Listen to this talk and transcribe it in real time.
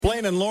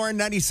Blaine and Lauren,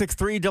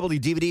 96.3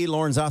 WDVD.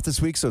 Lauren's off this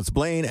week, so it's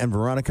Blaine and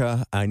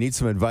Veronica. I need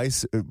some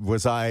advice.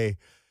 Was I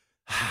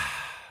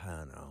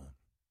don't know,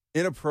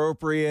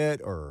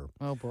 inappropriate or...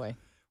 Oh, boy.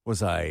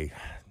 Was I,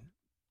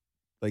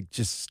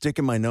 just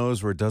sticking my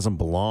nose where it doesn't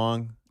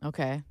belong?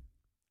 Okay.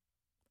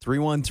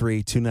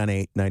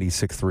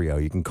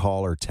 313-298-9630. You can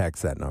call or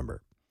text that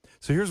number.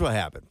 So here's what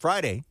happened.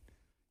 Friday,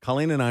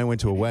 Colleen and I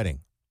went to a wedding.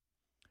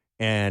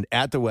 And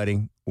at the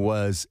wedding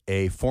was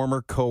a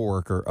former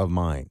coworker of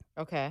mine.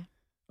 Okay.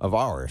 Of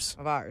ours.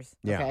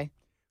 Yeah. Okay.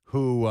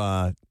 Who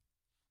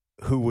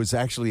was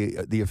actually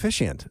the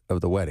officiant of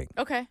the wedding.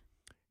 Okay.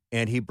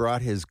 And he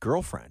brought his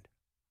girlfriend,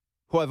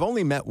 who I've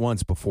only met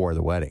once before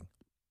the wedding.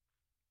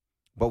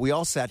 But we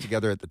all sat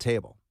together at the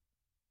table.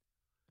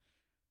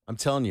 I'm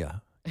telling you,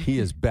 he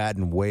is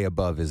batting way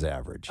above his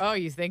average. Oh,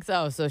 you think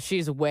so? So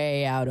she's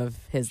way out of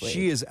his league.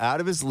 She is out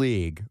of his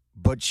league,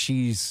 but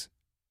she's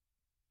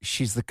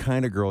the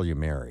kind of girl you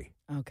marry.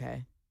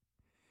 Okay.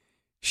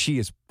 She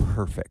is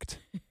perfect.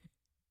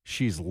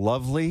 She's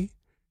lovely.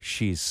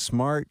 She's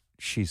smart.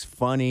 She's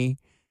funny.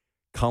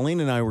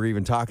 Colleen and I were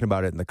even talking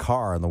about it in the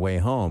car on the way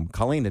home.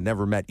 Colleen had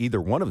never met either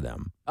one of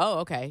them. Oh,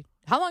 okay.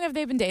 How long have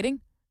they been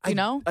dating? Do you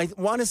know? I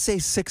want to say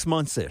 6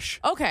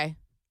 months-ish. Okay.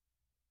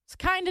 It's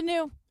kind of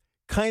new.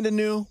 Kind of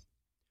new.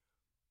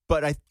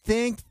 But I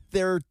think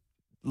they're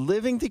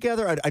living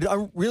together.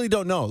 I really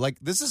don't know.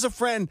 This is a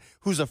friend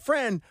who's a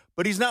friend,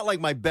 but he's not like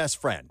my best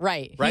friend.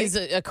 Right. He's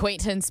an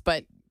acquaintance,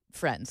 but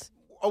friends.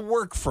 A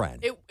work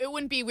friend. It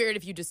wouldn't be weird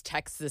if you just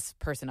text this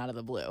person out of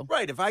the blue.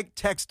 Right. If I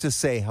text to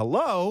say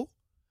hello,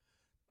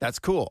 that's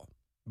cool.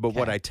 But Okay.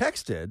 what I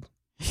texted,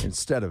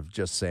 instead of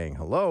just saying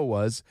hello,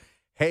 was,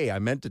 hey, I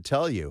meant to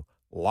tell you,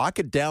 lock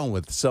it down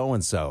with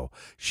so-and-so.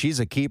 She's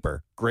a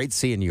keeper. Great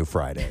seeing you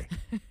Friday.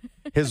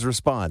 His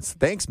response,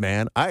 thanks,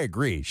 man. I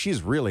agree.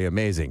 She's really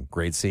amazing.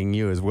 Great seeing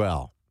you as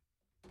well.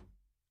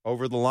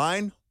 Over the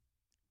line?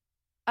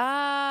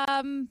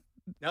 Now,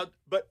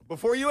 but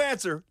before you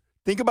answer,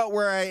 think about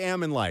where I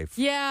am in life.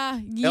 Yeah.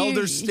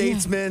 Elder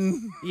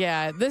statesman.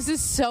 Yeah. This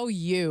is so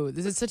you.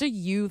 This is such a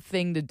you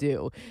thing to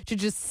do. To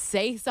just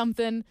say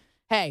something,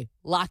 hey,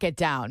 lock it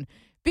down.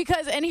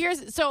 Because, and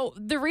so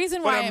the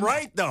reason why But I'm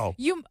right, though.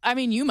 You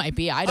might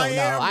be. I don't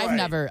know. I've right.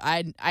 never,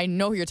 I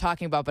know who you're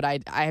talking about, but I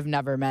have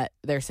never met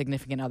their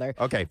significant other.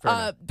 Okay, fair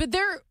enough. But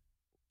they're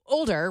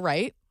older,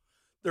 right?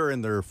 They're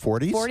in their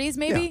 40s. 40s,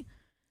 maybe? Yeah.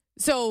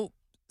 So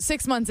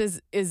 6 months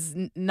is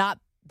not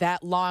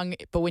that long,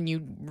 but when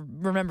you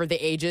remember the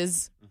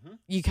ages,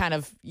 you kind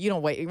of,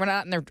 wait. We're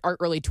not in our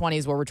early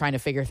 20s where we're trying to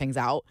figure things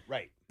out.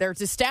 Right. They're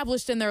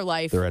established in their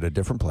life. They're at a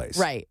different place.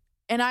 Right.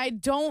 And I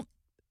don't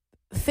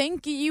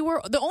think you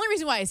were, the only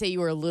reason why I say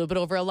you were a little bit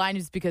over a line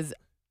is because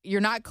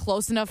you're not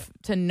close enough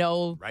to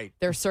know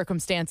their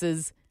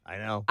circumstances. I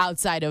know.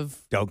 Outside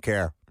of Don't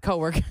care.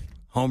 coworker.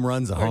 Home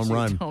run's a home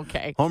run.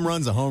 Okay. Home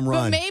run's a home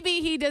run. But maybe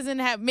he doesn't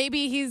have,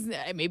 maybe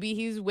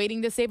he's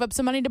waiting to save up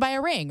some money to buy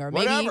a ring, or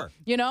maybe, Whatever.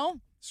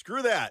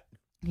 Screw that.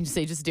 You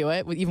say just do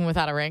it, even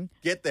without a ring.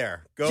 Get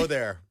there. Go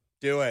there.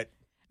 Do it.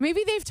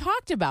 Maybe they've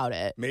talked about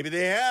it. Maybe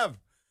they have.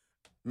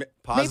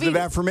 Positive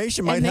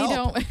affirmation might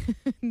help.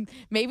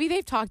 Maybe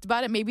they've talked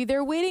about it. Maybe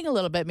they're waiting a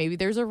little bit. Maybe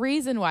there's a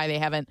reason why they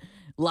haven't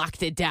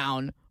locked it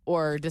down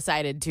or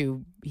decided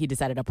to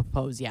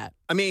propose yet.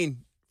 I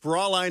mean, for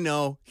all I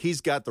know,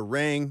 he's got the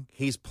ring.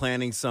 He's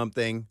planning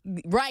something.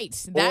 Right.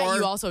 That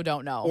you also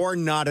don't know. Or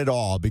not at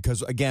all,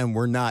 because, again,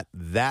 we're not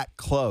that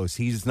close.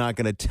 He's not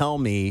going to tell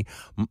me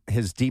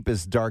his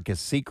deepest,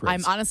 darkest secrets.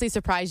 I'm honestly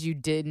surprised you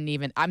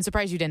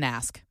didn't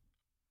ask.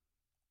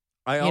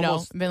 I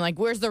almost been like,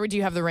 do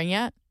you have the ring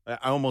yet?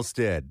 I almost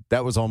did.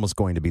 That was almost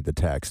going to be the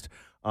text.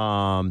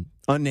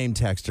 Unnamed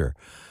texter.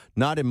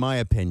 Not in my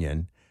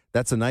opinion.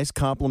 That's a nice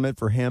compliment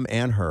for him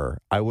and her.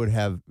 I would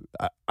have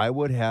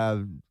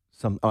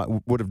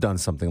done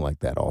something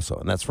like that also.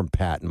 And that's from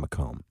Pat and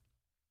Macomb.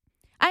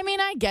 I mean,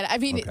 I get it. I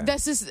mean, Okay.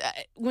 That's just,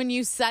 when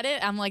you said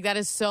it, I'm like, that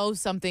is so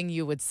something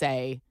you would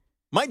say.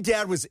 My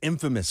dad was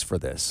infamous for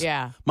this.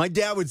 Yeah. My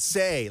dad would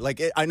say,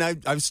 and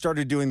I've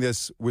started doing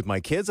this with my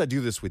kids. I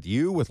do this with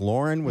you, with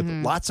Lauren, with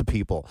lots of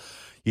people.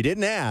 You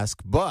didn't ask,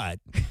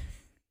 but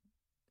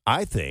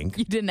I think.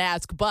 You didn't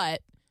ask, but.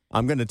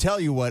 I'm going to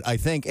tell you what I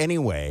think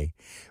anyway.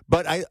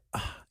 But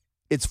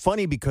it's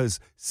funny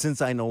because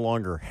since I no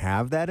longer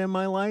have that in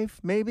my life,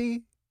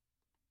 maybe.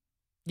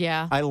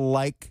 Yeah. I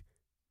like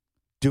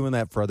doing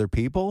that for other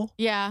people.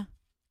 Yeah.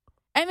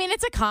 I mean,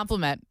 it's a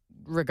compliment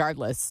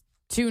regardless.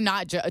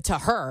 To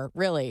her,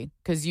 really,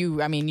 because you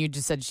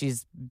just said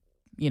she's,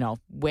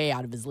 way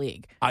out of his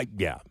league.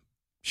 Yeah,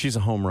 she's a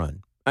home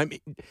run. I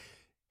mean,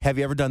 have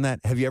you ever done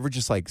that? Have you ever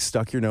just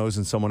stuck your nose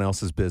in someone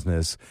else's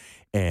business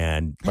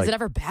and has it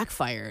ever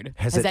backfired?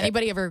 Has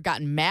anybody ever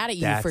gotten mad at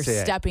you for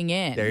stepping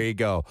in? There you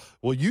go.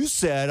 Well, you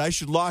said I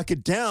should lock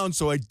it down,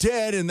 so I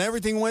did, and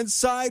everything went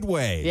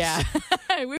sideways. Yeah.